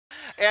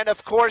and of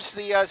course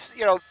the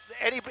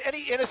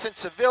any innocent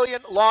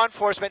civilian, law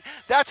enforcement.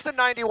 That's the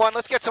 91.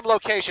 Let's get some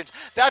locations.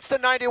 That's the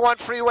 91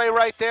 freeway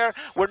right there.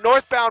 We're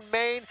northbound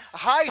Maine,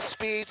 high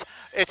speeds.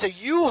 It's a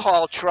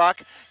U-Haul truck.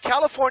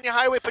 California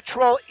Highway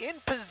Patrol in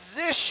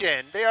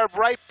position. They are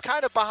right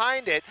kind of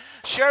behind it.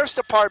 Sheriff's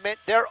Department,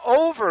 they're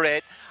over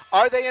it.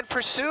 Are they in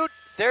pursuit?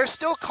 They're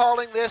still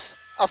calling this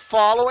a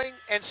following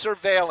and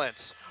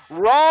surveillance.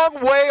 Wrong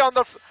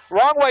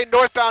way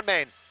northbound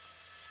Maine.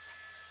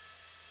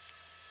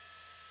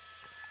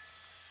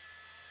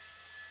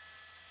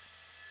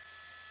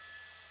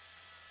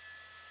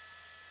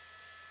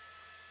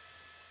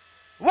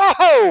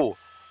 Whoa!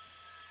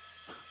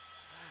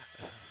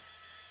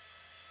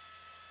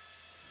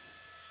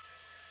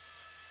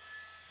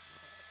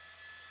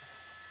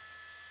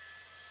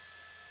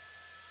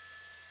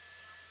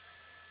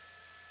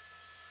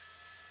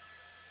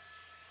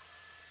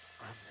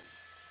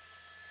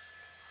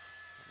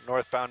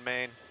 Northbound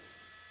Maine.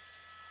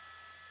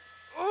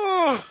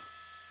 Oh,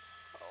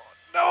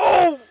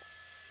 no!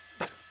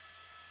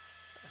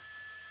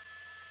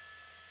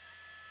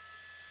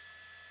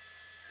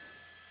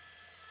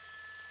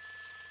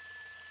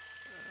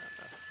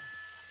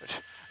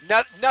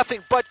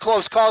 Nothing but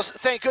close calls.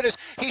 Thank goodness.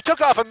 He took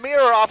off a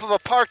mirror off of a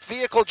parked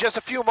vehicle just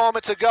a few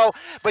moments ago,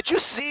 but you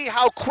see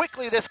how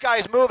quickly this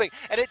guy's moving,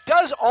 and it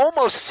does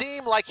almost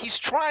seem like he's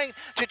trying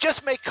to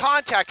just make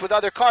contact with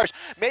other cars.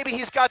 Maybe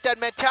he's got that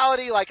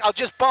mentality like, I'll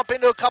just bump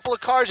into a couple of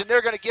cars and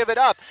they're going to give it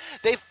up.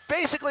 They've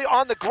basically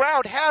on the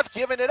ground have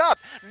given it up.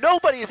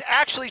 Nobody is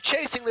actually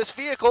chasing this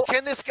vehicle.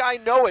 Can this guy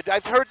know it?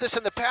 I've heard this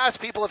in the past.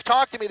 People have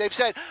talked to me. They've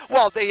said,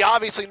 well, they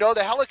obviously know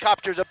the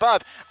helicopter's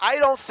above. I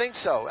don't think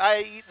so.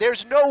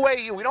 There's no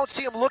way. We don't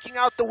see him looking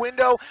out the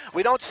window.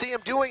 We don't see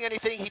him doing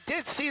anything. He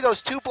did see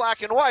those two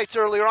black and whites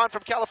earlier on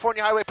from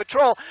California Highway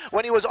Patrol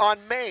when he was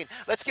on Main.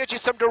 Let's get you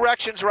some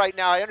directions right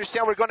now. I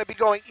understand we're going to be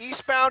going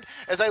eastbound.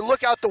 As I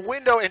look out the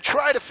window and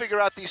try to figure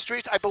out these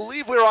streets, I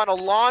believe we're on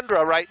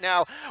Alondra right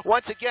now.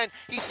 Once again,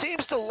 he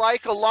seems to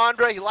like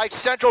Alondra. He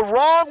likes Central.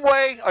 Wrong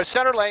way, or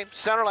center lane.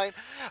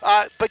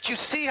 But you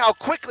see how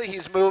quickly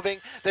he's moving.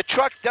 The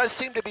truck does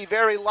seem to be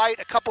very light.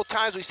 A couple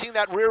times we've seen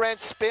that rear end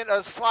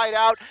slide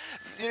out,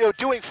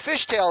 doing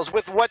fishtails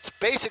with what's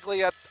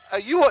basically a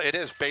U-Haul. It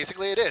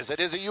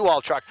is a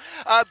U-Haul truck.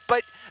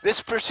 But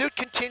this pursuit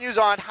continues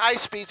on high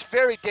speeds,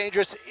 very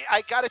dangerous.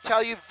 I got to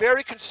tell you,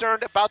 very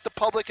concerned about the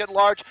public at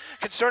large,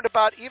 concerned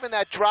about even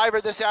that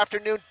driver this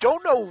afternoon.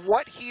 Don't know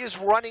what he is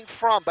running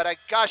from, but I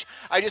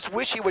just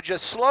wish he would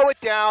just slow it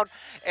down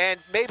and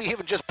maybe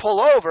even just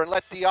pull over and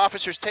let the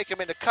officers take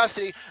him into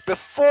custody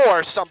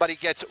before somebody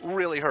gets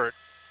really hurt.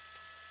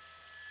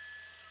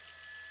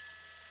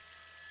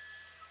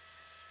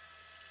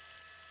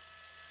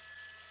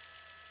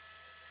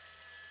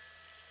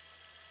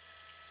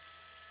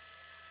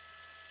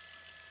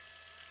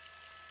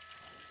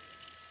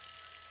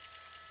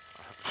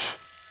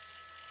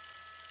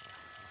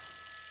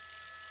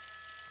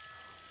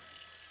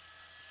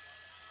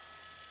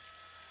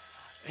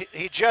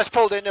 He just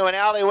pulled into an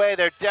alleyway.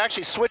 They're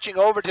actually switching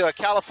over to a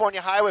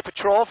California Highway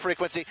Patrol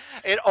frequency.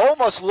 It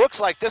almost looks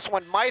like this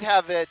one might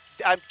have it.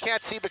 I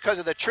can't see because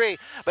of the tree,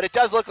 but it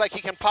does look like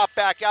he can pop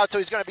back out, so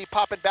he's going to be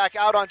popping back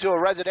out onto a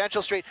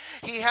residential street.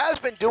 He has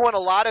been doing a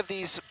lot of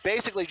these,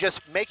 basically just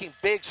making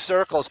big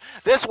circles.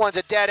 This one's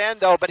a dead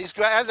end, though, but he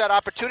has that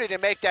opportunity to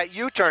make that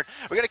U-turn.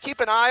 We're going to keep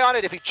an eye on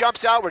it. If he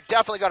jumps out, we're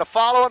definitely going to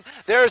follow him.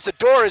 There's the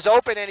door is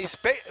open, and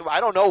I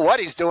don't know what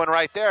he's doing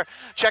right there,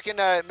 checking,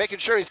 making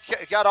sure he's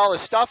got all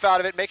his stuff out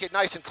of it, make it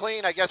nice and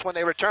clean, I guess, when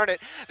they return it.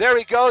 There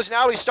he goes.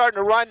 Now he's starting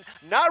to run.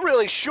 Not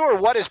really sure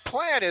what his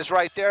plan is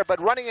right there, but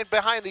running in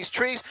behind these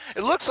trees.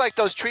 It looks like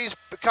those trees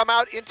come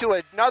out into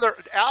another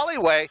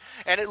alleyway,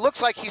 and it looks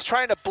like he's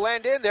trying to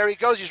blend in. There he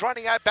goes. He's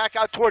running back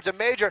out towards a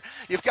major.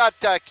 You've got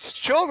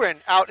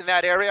children out in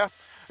that area.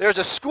 There's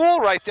a school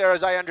right there,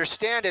 as I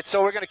understand it,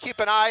 so we're going to keep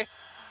an eye.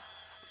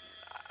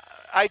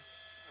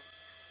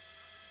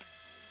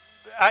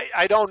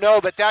 I don't know,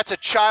 but that's a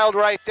child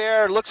right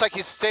there. It looks like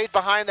he stayed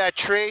behind that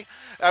tree.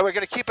 We're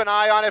going to keep an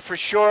eye on it for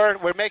sure.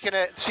 We're making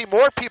it see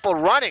more people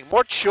running,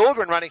 more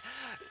children running.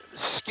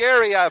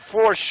 Scary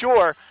for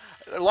sure.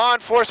 Law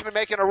enforcement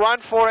making a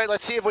run for it.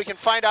 Let's see if we can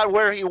find out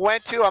where he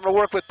went to. I'm going to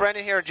work with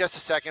Brendan here in just a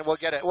second. We'll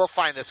get it. We'll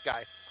find this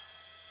guy.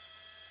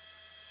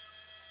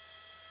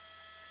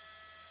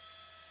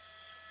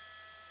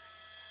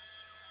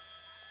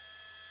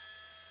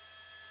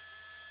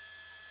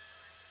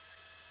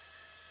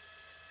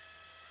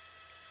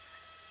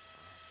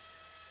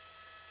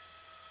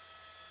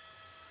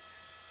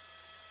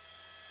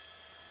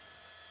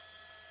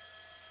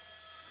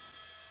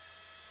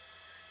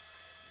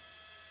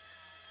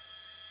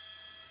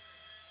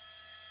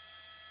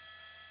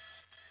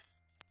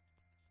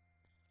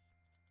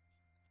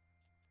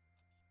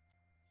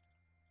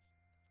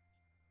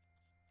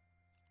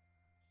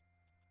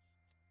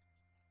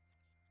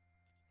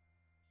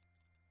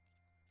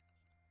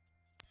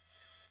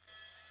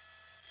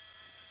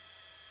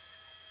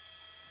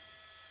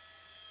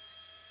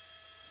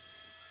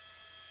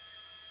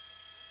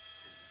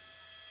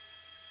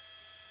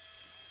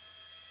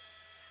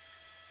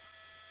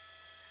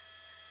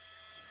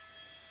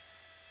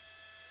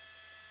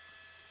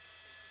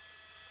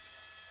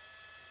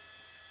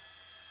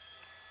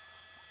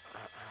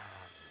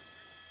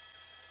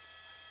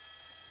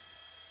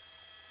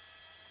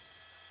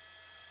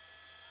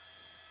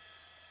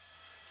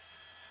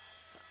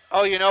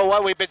 Oh, you know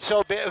what? We've been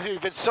so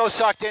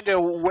sucked into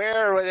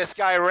where this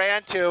guy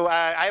ran to.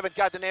 I haven't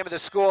got the name of the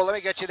school. Let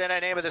me get you the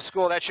name of the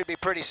school. That should be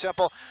pretty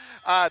simple.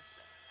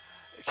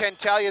 Can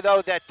tell you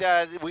though that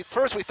we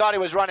thought he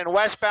was running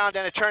westbound,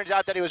 and it turns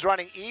out that he was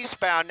running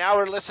eastbound. Now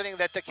we're listening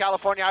that the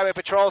California Highway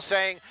Patrol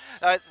saying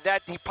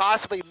that he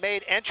possibly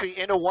made entry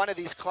into one of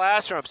these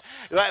classrooms.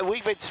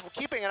 We've been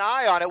keeping an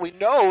eye on it. We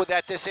know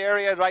that this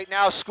area right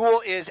now,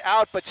 school is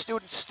out, but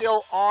students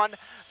still on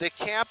the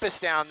campus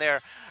down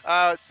there.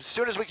 As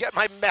soon as we get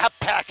my map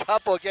back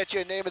up, we'll get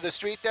you a name of the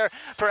street there.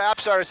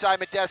 Perhaps our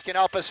assignment desk can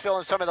help us fill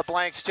in some of the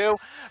blanks too.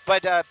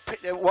 But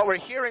what we're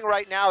hearing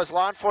right now is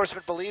law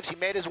enforcement believes he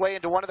made his way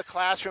into one of the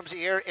classrooms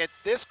here at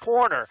this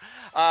corner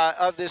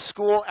of this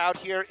school out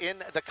here in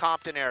the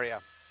Compton area.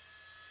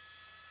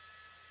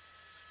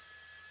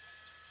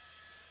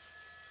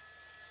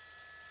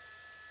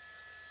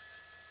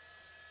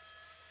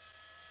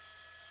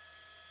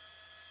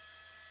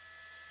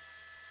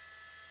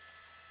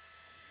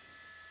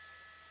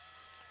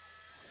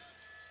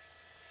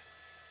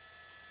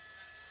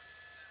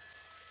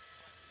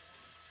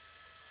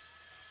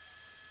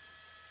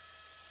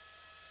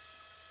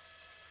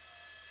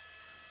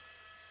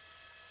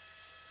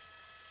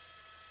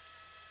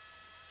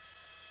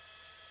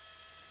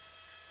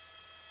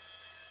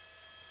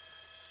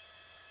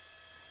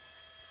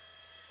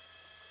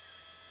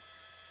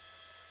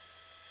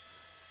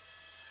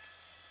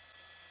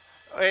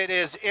 It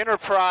is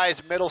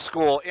Enterprise Middle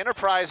School.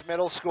 Enterprise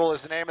Middle School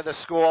is the name of the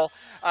school.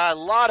 A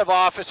lot of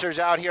officers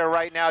out here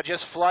right now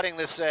just flooding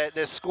this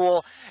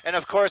school, and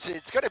of course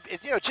it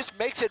just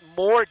makes it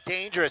more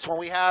dangerous when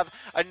we have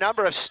a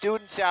number of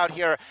students out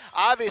here.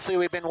 Obviously,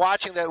 we've been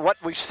watching what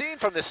we've seen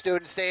from the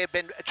students. They have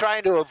been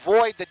trying to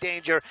avoid the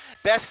danger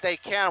best they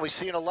can. We've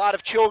seen a lot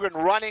of children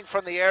running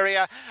from the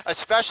area,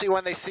 especially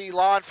when they see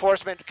law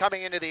enforcement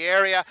coming into the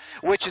area,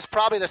 which is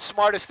probably the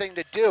smartest thing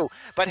to do.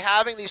 But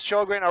having these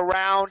children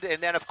around,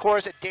 and then of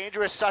course a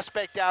dangerous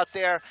suspect out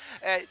there,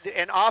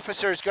 an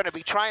officer is going to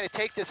be trying to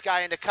take this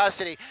guy into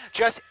custody,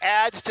 just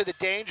adds to the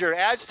danger,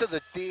 adds to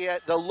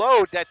the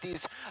load that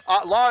these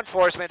law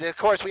enforcement, and of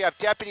course we have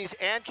deputies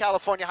and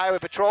California Highway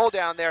Patrol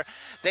down there.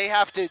 They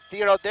have to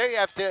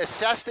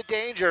assess the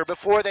danger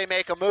before they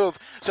make a move.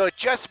 So it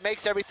just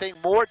makes everything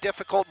more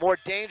difficult, more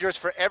dangerous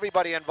for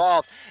everybody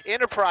involved.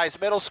 Enterprise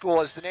Middle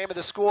School is the name of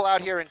the school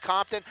out here in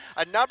Compton.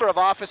 A number of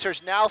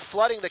officers now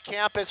flooding the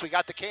campus. We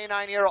got the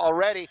K-9 here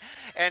already,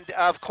 and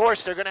of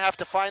course they're going to have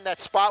to find that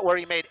spot where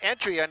he made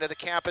entry into the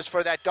campus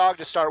for that dog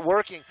to start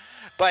working.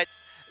 But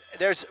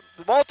there's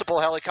multiple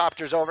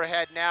helicopters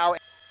overhead now.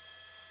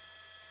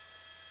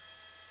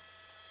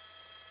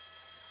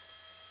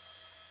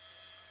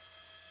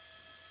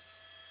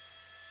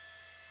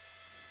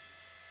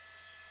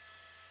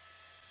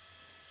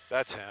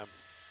 That's him.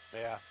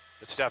 Yeah,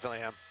 it's definitely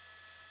him.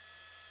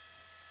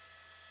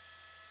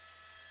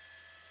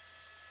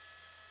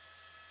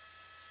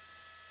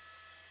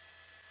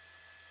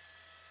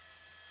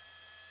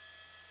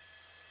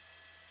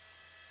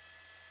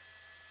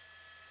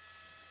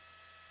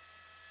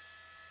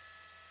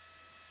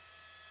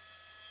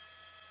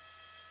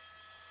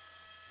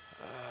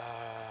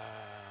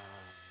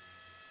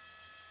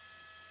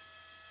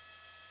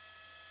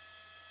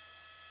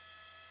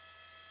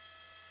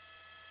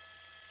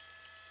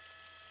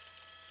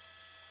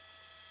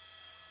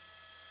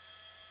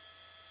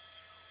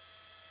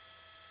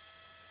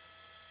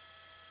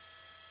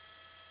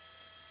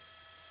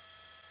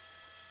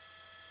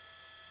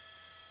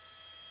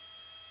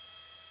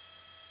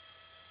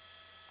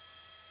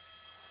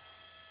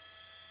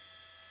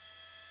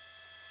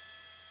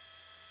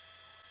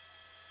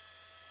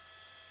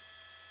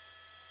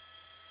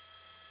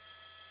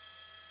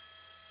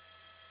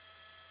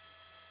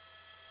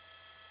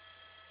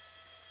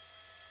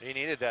 He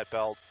needed that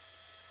belt.